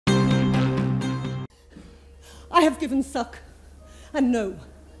I have given suck, and know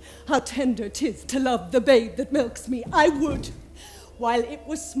how tender 'tis to love the babe that milks me. I would, while it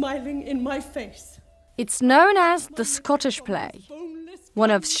was smiling in my face. It's known as the Scottish play. One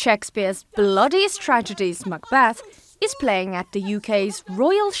of Shakespeare's bloodiest tragedies, Macbeth, is playing at the UK's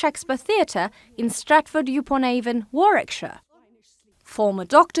Royal Shakespeare Theatre in Stratford-upon-Avon, Warwickshire. Former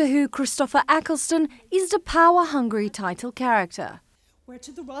Doctor Who Christopher Eccleston is the power-hungry title character.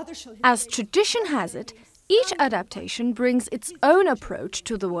 As tradition has it, each adaptation brings its own approach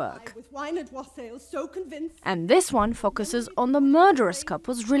to the work. And this one focuses on the murderous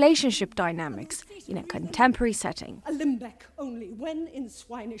couple's relationship dynamics in a contemporary setting.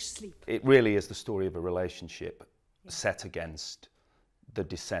 It really is the story of a relationship set against the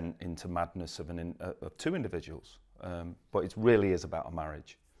descent into madness of two individuals. But it really is about a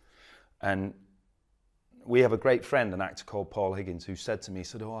marriage. And we have a great friend, an actor called Paul Higgins, who said to me, he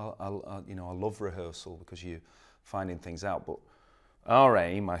said, "Oh, I love rehearsal because you're finding things out. But our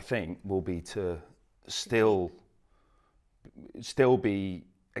aim, I think, will be to still be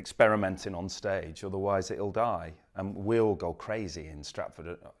experimenting on stage. Otherwise, it'll die, and we'll go crazy in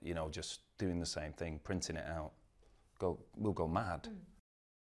Stratford. Just doing the same thing, printing it out. We'll go mad."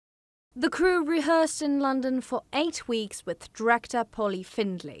 The crew rehearsed in London for 8 weeks with director Polly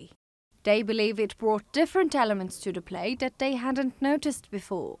Findlay. They believe it brought different elements to the play that they hadn't noticed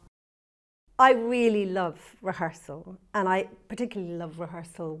before. I really love rehearsal, and I particularly love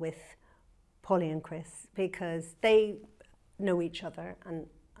rehearsal with Polly and Chris because they know each other,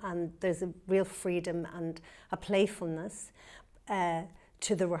 and there's a real freedom and a playfulness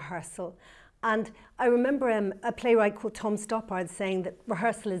to the rehearsal. And I remember a playwright called Tom Stoppard saying that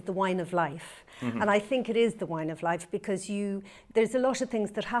rehearsal is the wine of life. Mm-hmm. And I think it is the wine of life because there's a lot of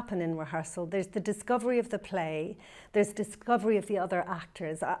things that happen in rehearsal. There's the discovery of the play, there's discovery of the other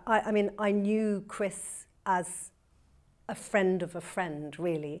actors. I mean, I knew Chris as a friend of a friend,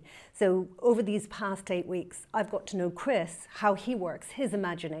 really. So over these past 8 weeks, I've got to know Chris, how he works, his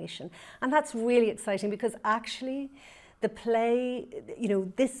imagination. And that's really exciting because actually, the play,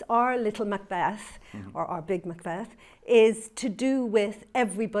 our little Macbeth, or our big Macbeth, is to do with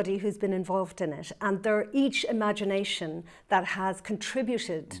everybody who's been involved in it. And they're each imagination that has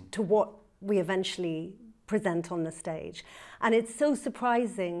contributed to what we eventually present on the stage. And it's so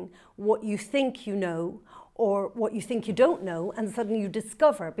surprising what you think you know or what you think you don't know, and suddenly you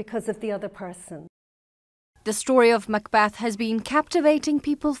discover because of the other person. The story of Macbeth has been captivating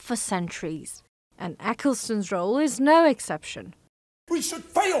people for centuries. And Eccleston's role is no exception. We should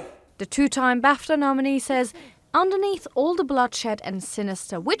fail! The two-time BAFTA nominee says, underneath all the bloodshed and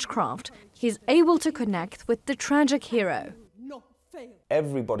sinister witchcraft, he's able to connect with the tragic hero.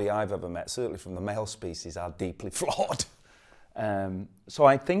 Everybody I've ever met, certainly from the male species, are deeply flawed. So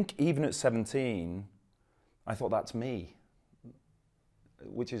I think even at 17, I thought that's me.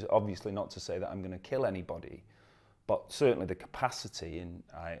 Which is obviously not to say that I'm going to kill anybody, but certainly the capacity, and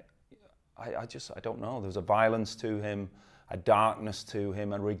I don't know, there's a violence to him, a darkness to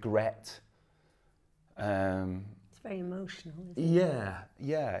him, a regret. It's very emotional, isn't it?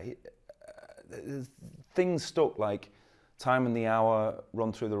 Yeah. Things stuck, like Time and the Hour,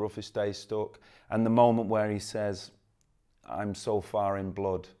 Run Through the Roughest Day stuck, and the moment where he says, "I'm so far in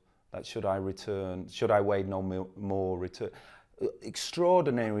blood that should I return, should I wade no more, return."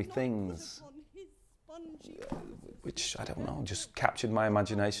 Extraordinary things. Which, I don't know, just captured my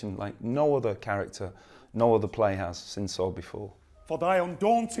imagination like no other character, no other play has since or before. For thy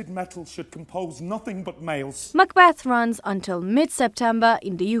undaunted metal should compose nothing but males. Macbeth runs until mid-September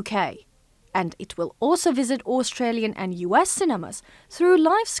in the UK. And it will also visit Australian and US cinemas through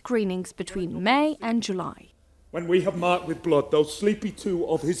live screenings between May and July. When we have marked with blood those sleepy two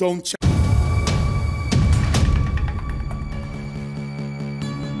of his own